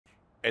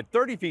At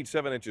 30 feet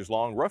 7 inches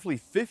long, roughly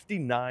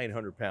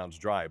 5,900 pounds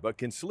dry, but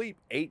can sleep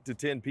 8 to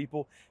 10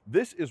 people,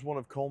 this is one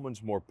of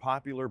Coleman's more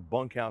popular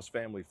bunkhouse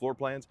family floor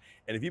plans.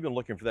 And if you've been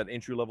looking for that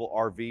entry-level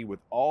RV with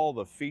all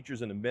the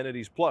features and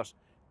amenities, plus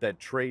that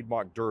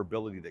trademark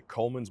durability that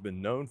Coleman's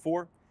been known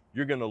for,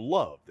 you're going to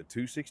love the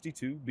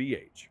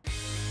 262BH.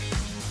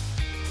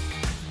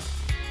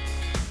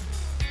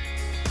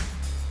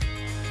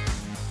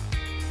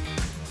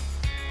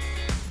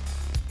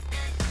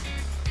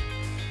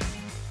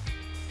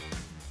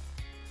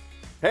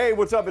 Hey,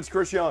 what's up? It's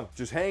Chris Young,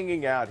 just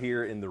hanging out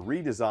here in the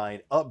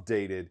redesigned,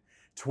 updated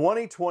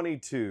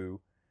 2022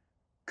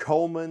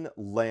 Coleman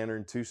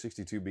Lantern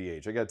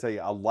 262BH. I gotta tell you,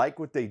 I like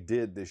what they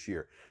did this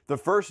year. The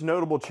first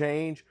notable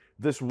change,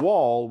 this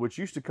wall, which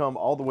used to come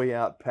all the way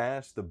out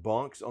past the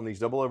bunks on these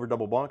double over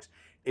double bunks,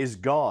 is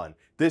gone.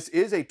 This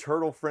is a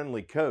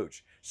turtle-friendly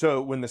coach.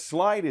 So when the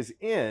slide is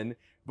in,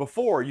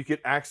 before you could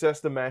access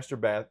the master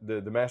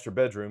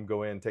bedroom,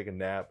 go in, take a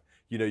nap,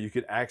 you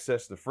could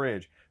access the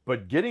fridge,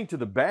 but getting to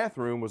the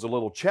bathroom was a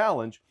little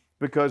challenge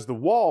because the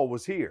wall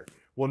was here.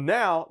 Well,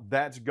 now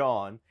that's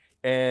gone,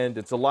 and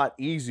it's a lot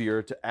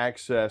easier to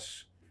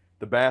access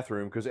the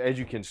bathroom because, as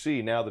you can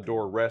see, now the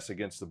door rests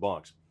against the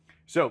bunks.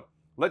 So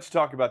let's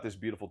talk about this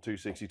beautiful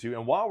 262.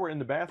 And while we're in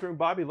the bathroom,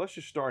 Bobby, let's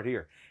just start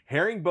here.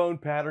 Herringbone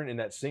pattern in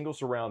that single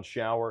surround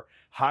shower,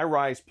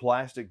 high-rise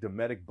plastic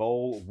Dometic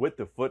bowl with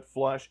the foot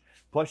flush,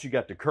 plus you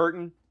got the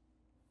curtain.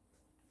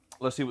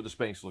 Let's see what the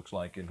space looks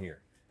like in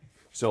here.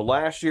 So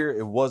last year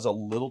it was a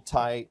little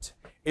tight.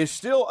 It's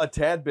still a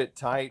tad bit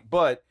tight,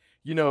 but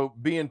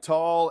being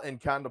tall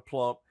and kind of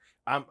plump,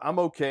 I'm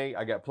okay.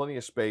 I got plenty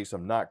of space.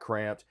 I'm not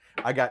cramped.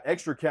 I got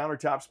extra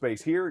countertop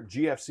space here,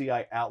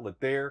 GFCI outlet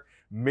there,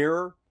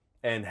 mirror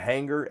and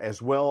hanger,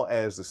 as well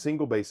as the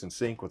single basin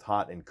sink with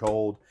hot and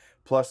cold,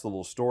 plus the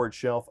little storage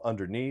shelf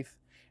underneath.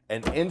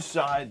 And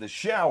inside the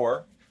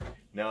shower,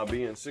 now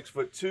being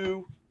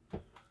 6'2",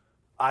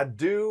 I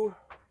do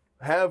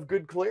have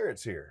good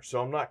clearance here,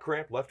 so I'm not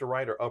cramped left or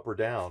right or up or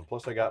down.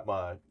 Plus I got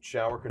my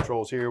shower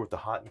controls here with the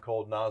hot and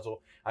cold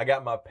nozzle. I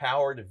got my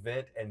powered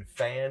vent and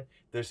fan.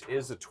 This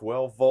is a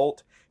 12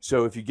 volt,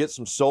 so if you get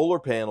some solar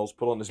panels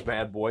put on this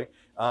bad boy,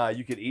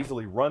 you could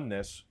easily run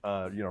this,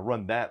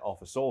 run that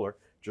off of solar,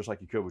 just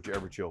like you could with your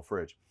Everchill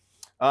fridge.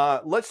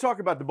 Let's talk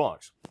about the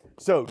bunks.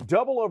 So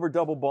double over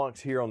double bunks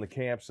here on the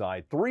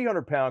campsite,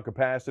 300-pound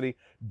capacity,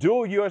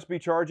 dual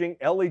USB charging,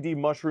 LED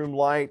mushroom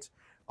light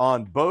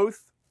on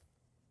both.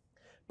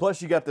 Plus,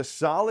 you got the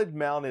solid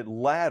mounted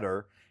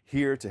ladder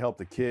here to help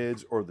the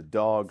kids or the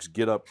dogs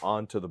get up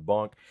onto the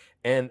bunk.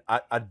 And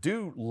I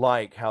do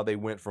like how they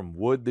went from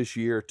wood this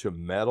year to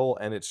metal,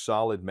 and it's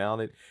solid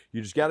mounted.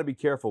 You just got to be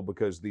careful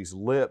because these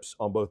lips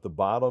on both the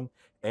bottom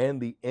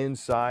and the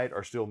inside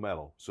are still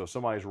metal. So if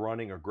somebody's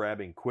running or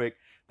grabbing quick,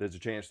 there's a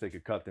chance they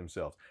could cut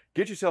themselves.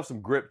 Get yourself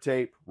some grip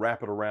tape,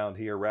 wrap it around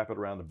here, wrap it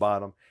around the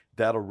bottom.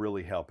 That'll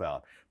really help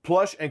out.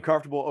 Plush and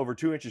comfortable, over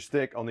 2 inches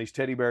thick on these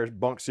Teddy Bear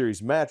Bunk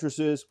Series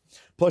mattresses.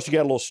 Plus you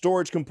got a little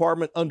storage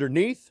compartment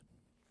underneath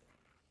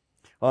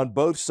on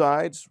both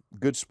sides.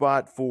 Good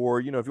spot for,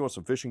 if you want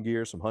some fishing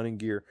gear, some hunting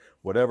gear,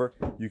 whatever,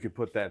 you could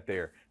put that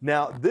there.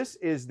 Now, this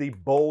is the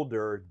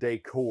bolder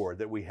decor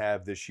that we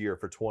have this year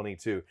for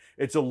 22.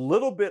 It's a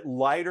little bit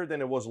lighter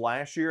than it was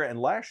last year, and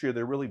last year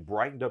they really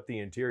brightened up the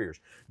interiors.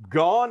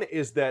 Gone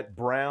is that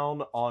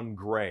brown on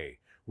gray.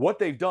 What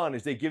they've done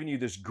is they've given you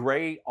this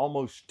gray,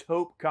 almost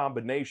taupe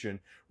combination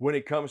when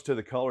it comes to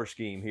the color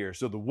scheme here.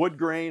 So the wood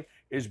grain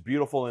is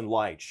beautiful and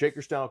light.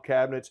 Shaker style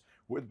cabinets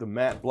with the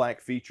matte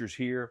black features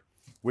here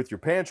with your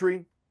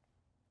pantry,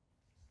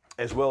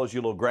 as well as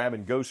your little grab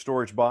and go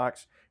storage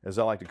box, as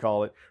I like to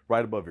call it,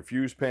 right above your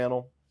fuse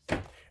panel.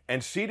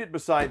 And seated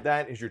beside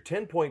that is your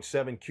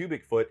 10.7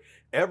 cubic foot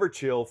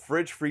Everchill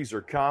fridge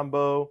freezer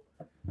combo.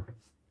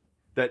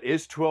 That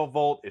is 12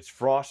 volt, it's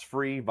frost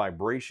free,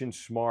 vibration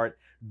smart,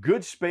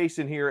 good space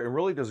in here, and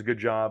really does a good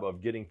job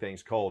of getting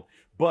things cold.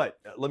 But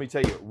let me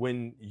tell you,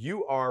 when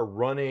you are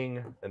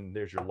running, and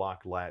there's your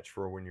lock latch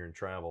for when you're in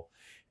travel,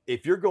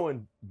 if you're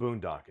going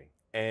boondocking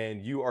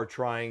and you are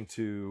trying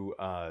to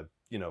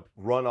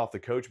run off the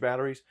coach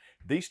batteries,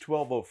 these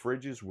 12 volt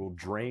fridges will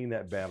drain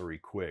that battery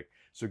quick.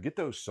 So get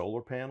those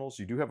solar panels.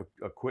 You do have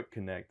a quick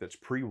connect that's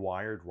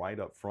pre-wired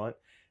right up front.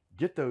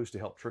 Get those to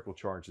help trickle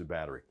charge the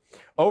battery.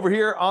 Over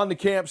here on the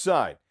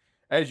campsite,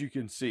 as you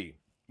can see,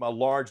 my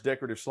large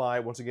decorative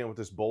slide, once again with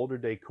this bolder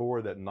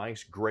decor, that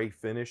nice gray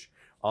finish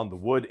on the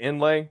wood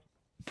inlay.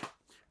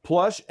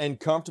 Plush and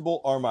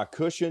comfortable are my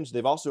cushions.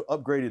 They've also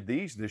upgraded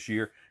these this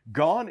year.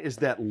 Gone is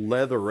that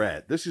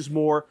leatherette. This is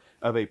more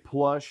of a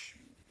plush,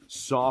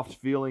 soft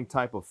feeling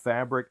type of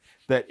fabric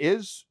that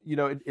is,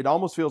 it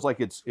almost feels like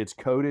it's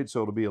coated,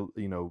 so it'll be,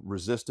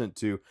 resistant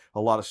to a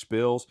lot of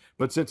spills.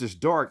 But since it's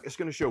dark, it's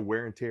going to show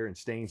wear and tear and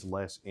stains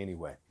less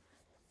anyway.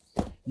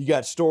 You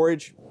got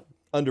storage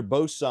under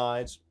both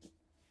sides.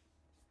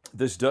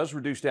 This does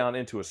reduce down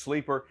into a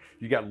sleeper.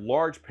 You got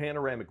large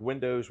panoramic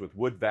windows with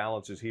wood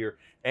valances here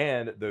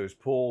and those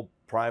pull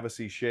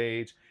privacy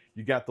shades.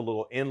 You got the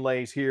little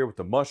inlays here with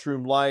the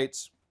mushroom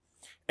lights.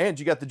 And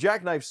you got the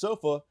jackknife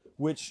sofa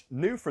which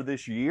new for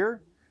this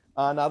year,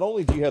 not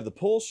only do you have the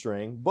pull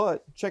string,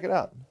 but check it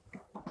out.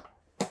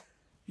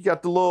 You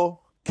got the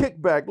little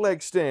kickback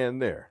leg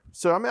stand there.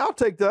 So, I mean, I'll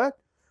take that.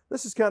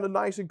 This is kind of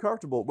nice and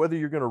comfortable. Whether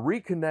you're going to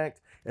reconnect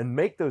and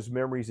make those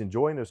memories,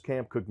 enjoying those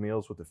camp cooked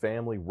meals with the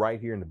family right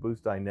here in the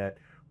booth dinette,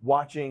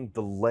 watching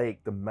the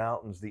lake, the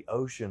mountains, the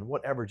ocean,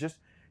 whatever, just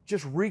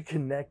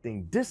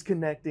reconnecting,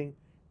 disconnecting,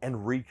 and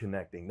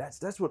reconnecting.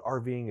 That's what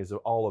RVing is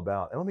all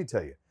about. And let me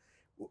tell you,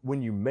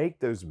 when you make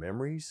those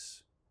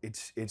memories,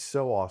 it's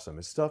so awesome.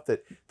 It's stuff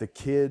that the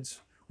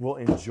kids will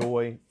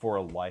enjoy for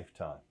a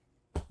lifetime.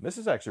 This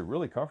is actually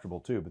really comfortable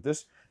too, but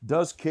this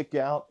does kick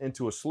out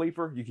into a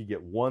sleeper. You could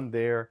get one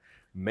there,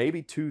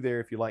 maybe two there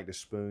if you like to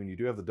spoon. You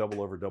do have the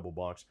double over double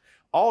bunks.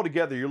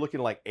 Altogether, you're looking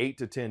like 8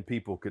 to 10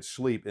 people could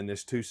sleep in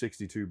this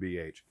 262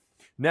 BH.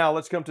 Now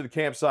let's come to the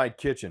campsite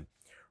kitchen.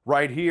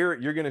 Right here,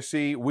 you're gonna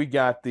see we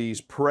got these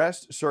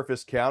pressed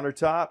surface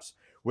countertops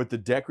with the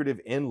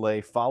decorative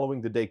inlay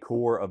following the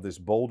decor of this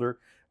boulder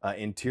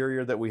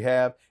interior that we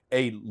have.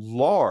 A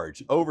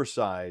large,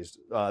 oversized,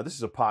 this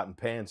is a pot and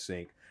pan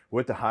sink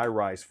with the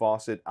high-rise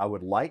faucet. I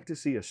would like to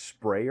see a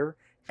sprayer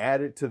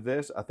added to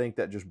this. I think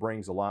that just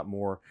brings a lot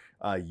more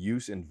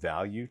use and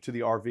value to the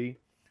RV.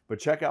 But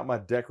check out my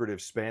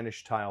decorative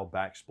Spanish tile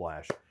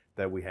backsplash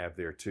that we have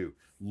there too.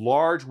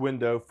 Large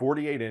window,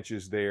 48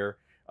 inches there,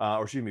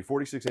 or excuse me,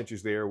 46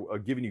 inches there,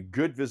 giving you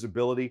good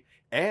visibility.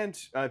 And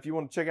if you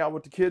want to check out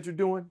what the kids are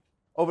doing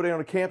over there on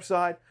the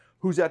campsite,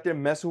 who's out there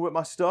messing with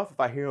my stuff, if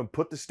I hear them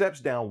put the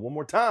steps down one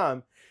more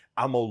time,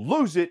 I'm gonna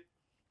lose it.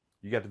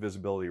 You got the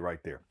visibility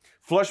right there.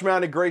 Flush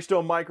mounted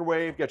Greystone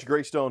microwave, got your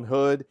Greystone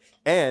hood,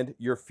 and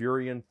your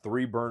Furion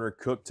 3-burner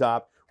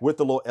cooktop with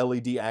the little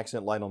LED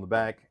accent light on the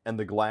back and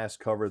the glass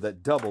cover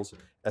that doubles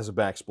as a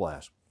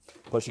backsplash.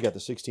 Plus you got the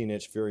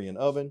 16-inch Furion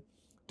oven.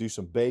 Do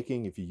some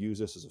baking if you use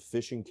this as a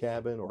fishing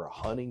cabin or a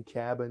hunting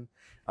cabin.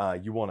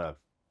 You want to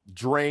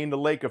drain the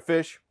lake of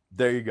fish,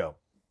 there you go.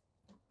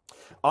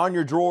 On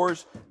your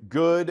drawers,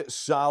 good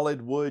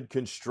solid wood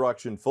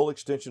construction, full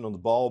extension on the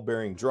ball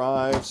bearing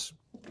drives.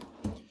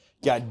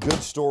 Got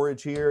good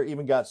storage here,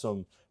 even got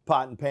some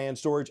pot and pan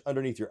storage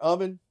underneath your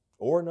oven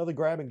or another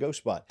grab and go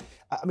spot.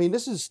 I mean,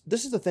 this is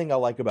the thing I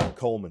like about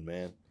Coleman,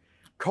 man.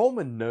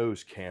 Coleman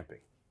knows camping.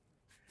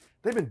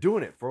 They've been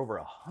doing it for over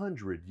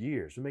 100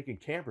 years. They're making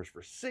campers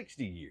for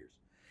 60 years.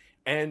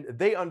 And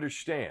they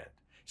understand,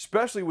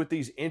 especially with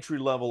these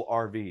entry-level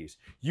RVs,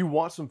 you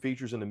want some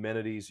features and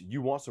amenities,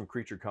 you want some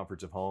creature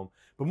comforts of home,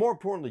 but more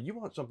importantly, you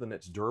want something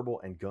that's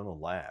durable and gonna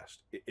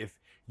last. If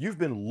you've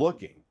been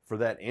looking for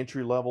that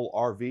entry-level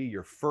RV,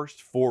 your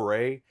first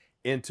foray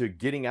into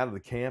getting out of the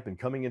camp and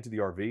coming into the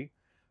RV,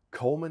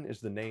 Coleman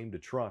is the name to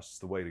trust. It's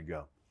the way to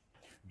go.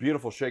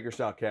 Beautiful shaker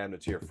style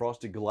cabinets here,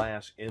 frosted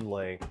glass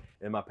inlay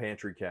in my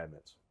pantry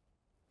cabinets.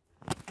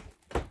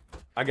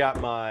 I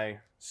got my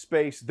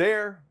space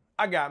there.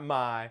 I got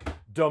my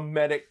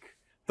Dometic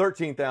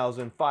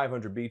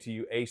 13,500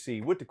 BTU AC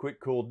with the quick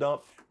cool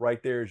dump.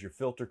 Right there is your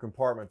filter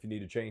compartment if you need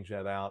to change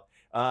that out.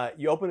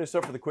 You open this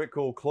up for the quick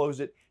cool, close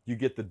it. You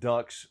get the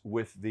ducts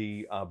with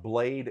the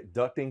blade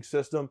ducting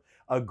system.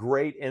 A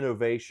great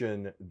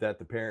innovation that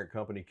the parent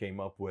company came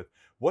up with.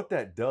 What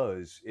that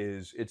does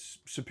is it's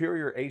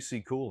superior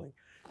AC cooling.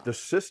 The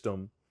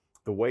system,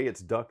 the way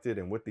it's ducted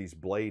and with these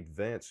blade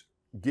vents,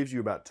 gives you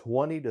about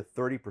 20 to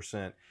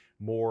 30%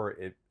 more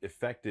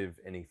effective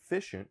and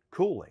efficient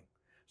cooling.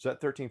 So that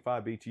 13.5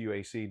 BTU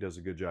AC does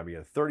a good job. You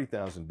have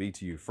 30,000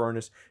 BTU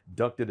furnace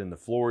ducted in the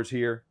floors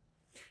here.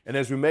 And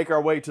as we make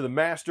our way to the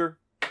master,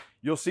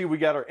 you'll see we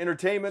got our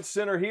entertainment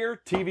center here,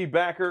 TV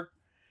backer.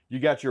 You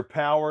got your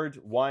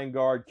powered wine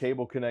guard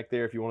cable connect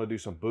there if you want to do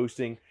some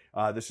boosting.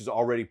 This is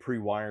already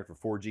pre-wired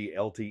for 4G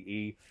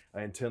LTE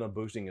antenna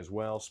boosting as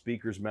well.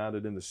 Speakers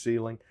mounted in the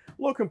ceiling.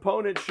 Little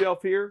component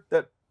shelf here,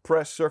 that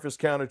pressed surface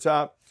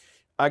countertop.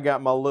 I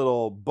got my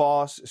little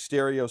Boss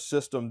stereo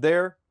system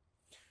there,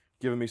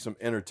 giving me some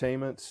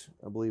entertainment.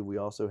 I believe we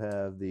also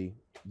have the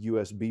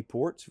USB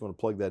ports. If you want to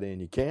plug that in,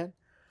 you can.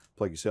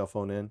 Plug your cell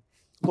phone in.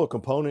 Little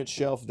component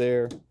shelf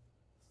there.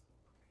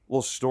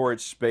 Little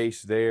storage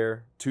space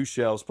there. 2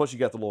 shelves. Plus you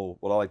got the little,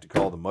 what I like to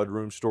call the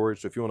mudroom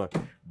storage. So if you want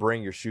to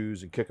bring your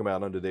shoes and kick them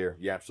out under there,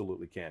 you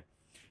absolutely can.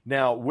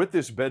 Now, with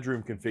this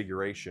bedroom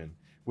configuration,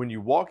 when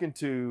you walk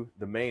into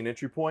the main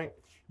entry point,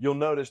 you'll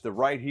notice that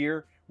right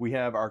here, we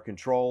have our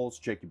controls,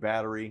 check your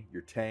battery,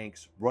 your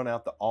tanks, run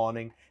out the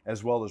awning,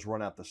 as well as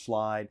run out the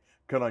slide,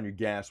 cut on your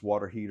gas,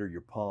 water heater,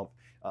 your pump,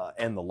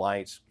 and the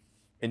lights.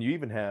 And you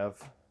even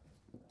have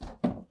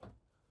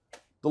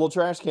the little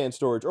trash can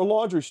storage or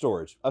laundry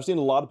storage. I've seen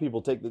a lot of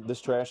people take this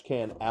trash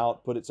can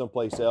out, put it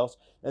someplace else,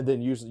 and then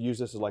use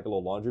this as like a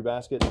little laundry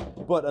basket.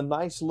 But a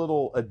nice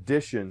little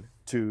addition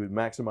to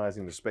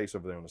maximizing the space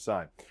over there on the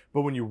side.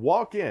 But when you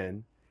walk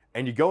in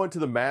and you go into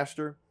the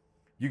master,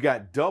 you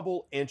got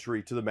double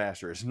entry to the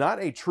master. It's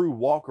not a true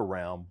walk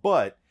around,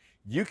 but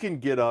you can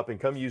get up and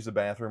come use the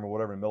bathroom or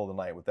whatever in the middle of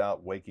the night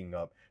without waking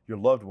up your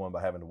loved one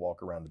by having to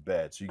walk around the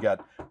bed. So you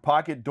got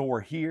pocket door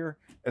here,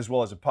 as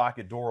well as a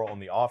pocket door on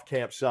the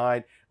off-camp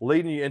side,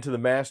 leading you into the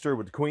master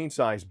with the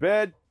queen-size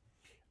bed.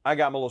 I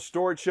got my little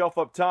storage shelf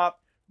up top,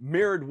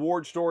 mirrored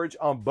ward storage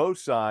on both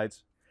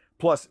sides,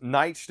 plus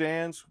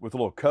nightstands with a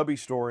little cubby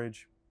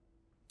storage,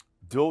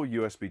 dual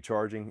USB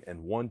charging,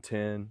 and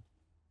 110.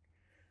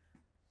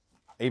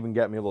 Even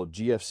got me a little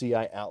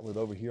GFCI outlet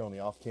over here on the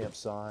off-camp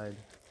side.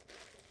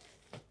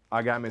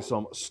 I got me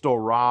some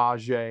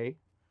storage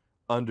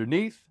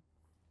underneath.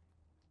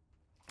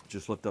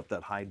 Just lift up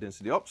that high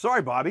density. Oh,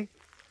 sorry, Bobby.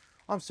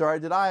 I'm sorry.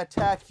 Did I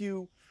attack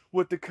you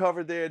with the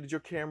cover there? Did your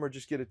camera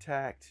just get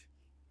attacked?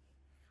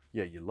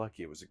 Yeah, you're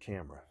lucky it was a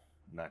camera,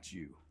 not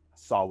you. I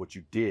saw what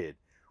you did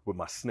with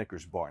my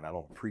Snickers bar, and I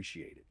don't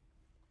appreciate it.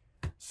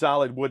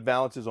 Solid wood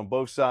valances on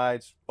both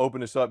sides.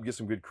 Open this up, get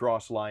some good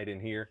cross light in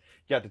here.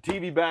 Got the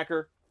TV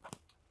backer,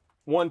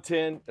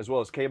 110, as well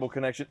as cable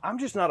connection. I'm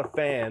just not a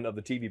fan of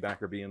the TV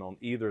backer being on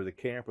either the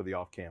camp or the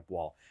off-camp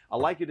wall. I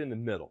like it in the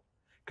middle.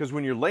 Because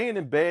when you're laying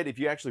in bed, if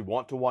you actually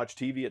want to watch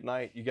TV at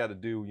night, you got to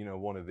do,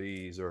 one of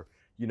these, or,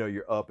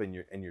 you're up and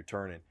you're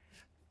turning.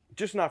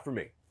 Just not for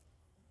me.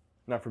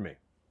 Not for me.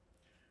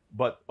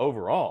 But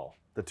overall,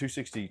 the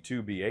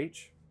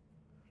 262BH,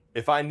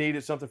 if I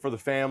needed something for the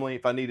family,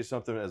 if I needed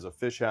something as a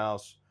fish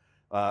house,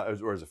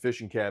 or as a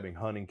fishing cabin,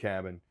 hunting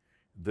cabin,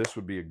 this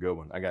would be a good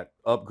one. I got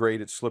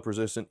upgraded, slip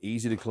resistant,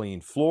 easy to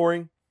clean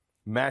flooring,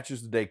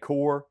 matches the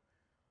decor.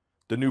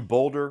 The new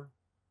Boulder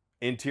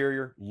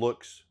interior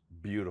looks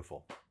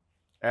beautiful.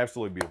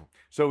 Absolutely beautiful.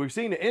 So we've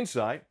seen the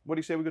inside. What do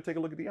you say we go take a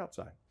look at the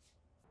outside?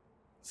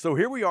 So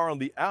here we are on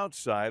the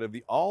outside of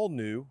the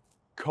all-new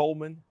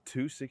Coleman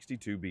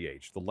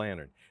 262BH, the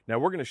Lantern. Now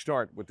we're going to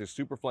start with this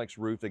Superflex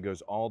roof that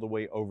goes all the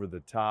way over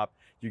the top.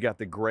 You got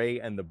the gray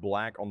and the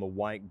black on the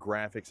white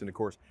graphics, and of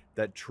course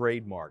that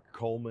trademark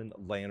Coleman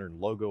Lantern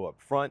logo up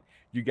front.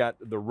 You got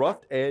the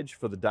roughed edge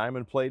for the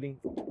diamond plating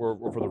or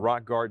for the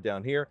rock guard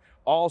down here,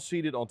 all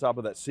seated on top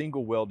of that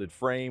single welded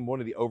frame, one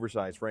of the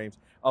oversized frames.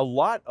 A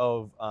lot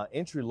of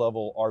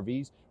entry-level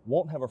RVs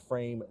won't have a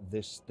frame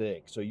this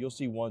thick, so you'll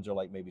see ones that are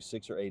like maybe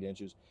 6 or 8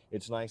 inches.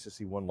 It's nice to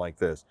see one like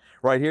this.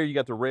 Right here, you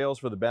got the rails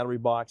for the battery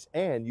box,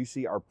 and you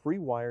see our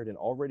pre-wired and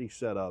already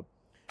set up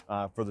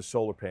for the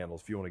solar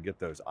panels if you want to get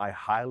those. I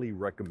highly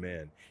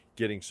recommend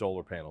getting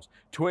solar panels.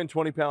 Twin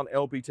 20-pound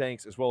LP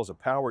tanks, as well as a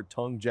powered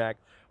tongue jack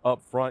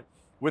up front.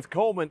 With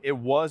Coleman, it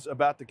was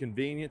about the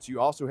convenience.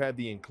 You also have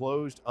the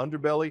enclosed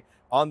underbelly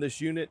on this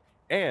unit,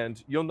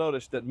 and you'll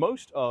notice that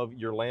most of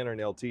your Lantern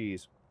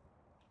LTs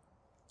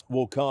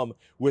will come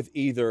with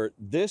either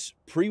this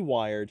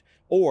pre-wired,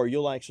 or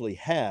you'll actually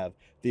have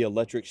the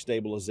electric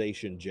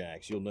stabilization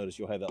jacks. You'll notice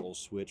you'll have that little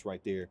switch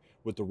right there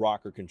with the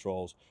rocker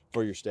controls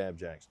for your stab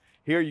jacks.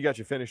 Here you got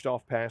your finished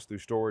off pass-through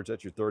storage.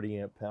 That's your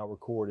 30-amp power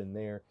cord in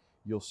there.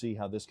 You'll see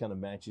how this kind of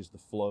matches the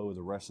flow of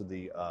the rest of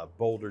the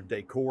Boulder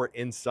decor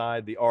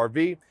inside the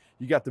RV.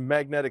 You got the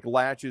magnetic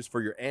latches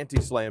for your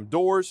anti-slam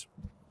doors.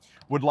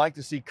 Would like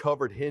to see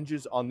covered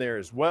hinges on there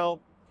as well.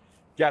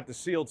 Got the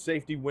sealed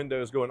safety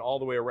windows going all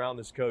the way around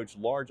this coach,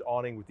 large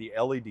awning with the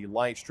LED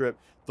light strip,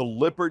 the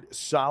Lippert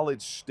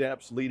solid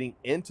steps leading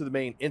into the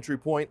main entry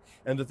point.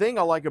 And the thing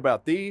I like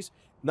about these,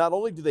 not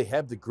only do they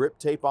have the grip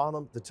tape on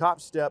them, the top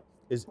step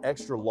is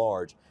extra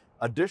large,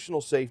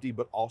 additional safety,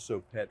 but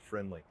also pet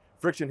friendly.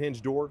 Friction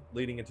hinge door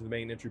leading into the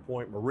main entry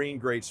point, marine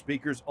grade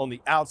speakers on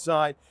the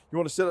outside. You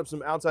want to set up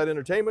some outside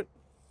entertainment?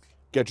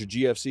 Got your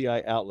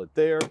GFCI outlet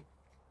there.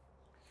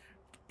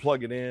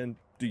 Plug it in,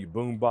 do your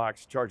boom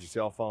box, charge your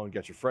cell phone,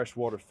 got your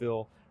freshwater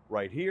fill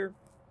right here.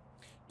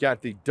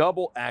 Got the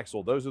double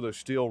axle. Those are those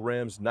steel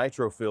rims,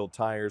 nitro-filled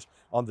tires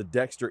on the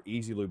Dexter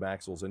Easy Lube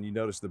axles. And you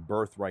notice the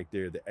berth right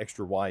there, the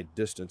extra wide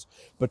distance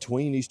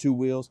between these two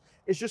wheels.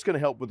 It's just going to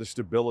help with the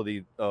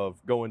stability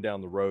of going down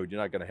the road.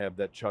 You're not going to have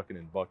that chucking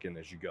and bucking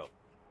as you go.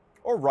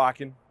 Or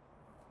rocking.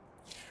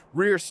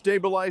 Rear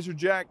stabilizer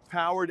jack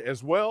powered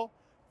as well.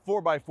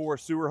 4x4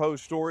 sewer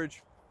hose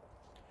storage.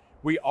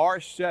 We are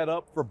set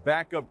up for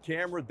backup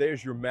camera.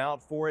 There's your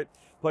mount for it.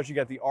 Plus you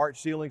got the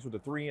arch ceilings with the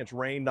 3-inch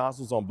rain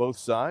nozzles on both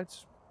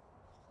sides.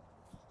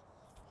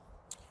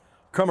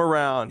 Come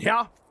around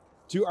here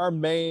to our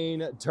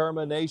main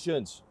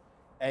terminations.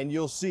 And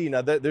you'll see,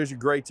 now there's your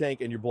gray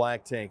tank and your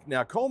black tank.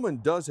 Now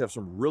Coleman does have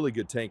some really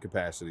good tank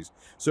capacities.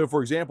 So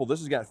for example, this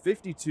has got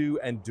 52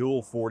 and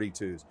dual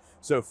 42s.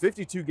 So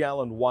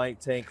 52-gallon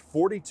white tank,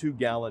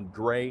 42-gallon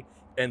gray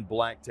and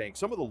black tank.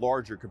 Some of the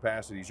larger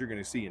capacities you're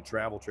going to see in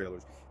travel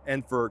trailers.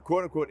 And for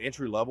quote unquote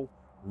entry level,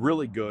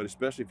 really good,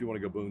 especially if you want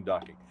to go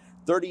boondocking.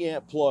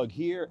 30-amp plug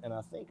here, and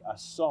I think I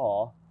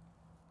saw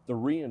the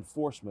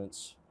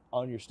reinforcements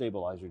on your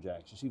stabilizer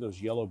jacks. You see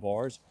those yellow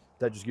bars?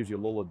 That just gives you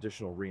a little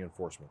additional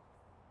reinforcement.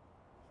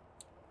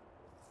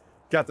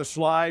 Got the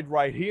slide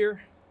right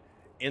here,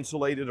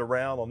 insulated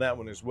around on that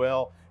one as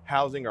well,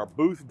 housing our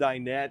booth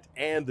dinette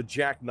and the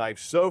jackknife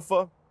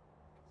sofa.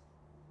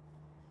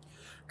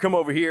 Come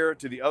over here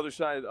to the other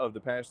side of the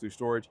pass-through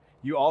storage.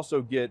 You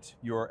also get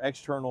your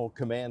external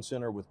command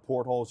center with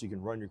portholes you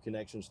can run your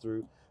connections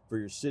through for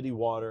your city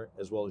water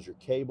as well as your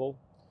cable.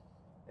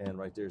 And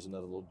right there's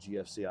another little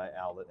GFCI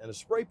outlet and a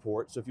spray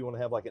port. So if you want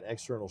to have like an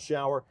external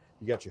shower,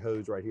 you got your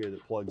hose right here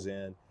that plugs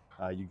in.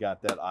 You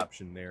got that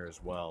option there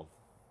as well.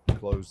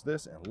 close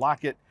this and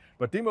lock it.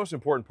 But the most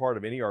important part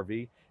of any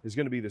RV is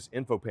going to be this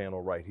info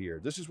panel right here.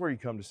 This is where you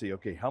come to see,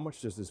 okay, how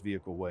much does this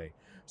vehicle weigh?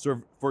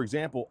 So for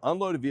example,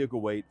 unloaded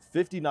vehicle weight,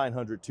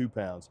 5,902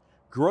 pounds.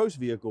 Gross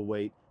vehicle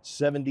weight,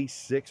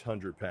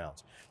 7,600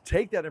 pounds.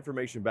 Take that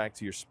information back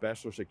to your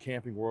specialist at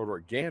Camping World or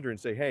at Gander and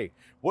say, hey,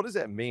 what does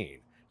that mean?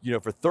 You know,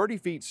 for 30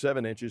 feet,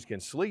 7 inches,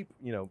 can sleep,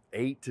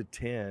 8 to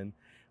 10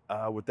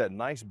 with that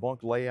nice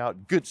bunk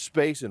layout, good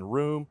space and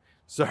room.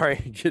 Sorry,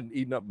 getting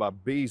eaten up by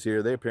bees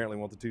here. They apparently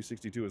want the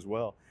 262 as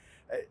well.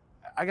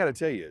 I got to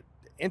tell you,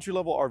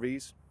 entry-level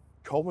RVs,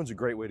 Coleman's a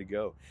great way to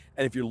go.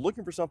 And if you're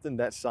looking for something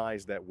that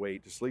size, that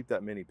weight, to sleep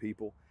that many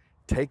people,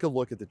 take a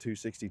look at the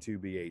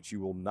 262BH.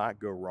 You will not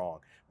go wrong.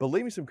 But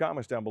leave me some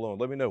comments down below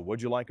and let me know,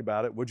 what'd you like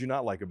about it? What'd you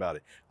not like about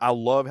it? I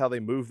love how they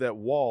moved that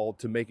wall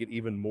to make it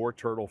even more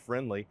turtle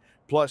friendly.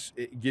 Plus,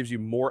 it gives you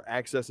more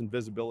access and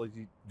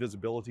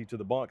visibility to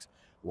the bunks,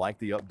 like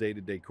the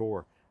updated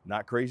decor.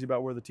 Not crazy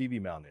about where the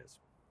TV mount is.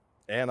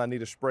 And I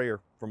need a sprayer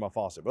for my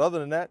faucet. But other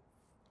than that,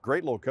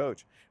 great little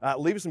coach.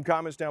 Leave us some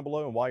comments down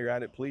below, and while you're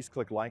at it, please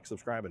click like,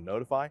 subscribe, and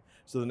notify,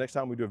 so the next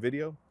time we do a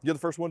video, you're the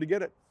first one to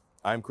get it.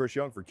 I'm Chris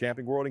Young for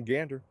Camping World and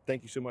Gander.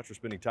 Thank you so much for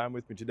spending time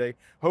with me today.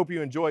 Hope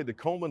you enjoyed the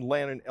Coleman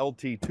Lantern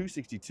LT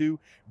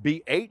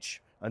 262BH.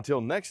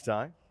 Until next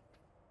time,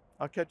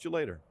 I'll catch you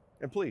later.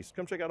 And please,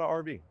 come check out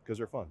our RV, because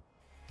they're fun.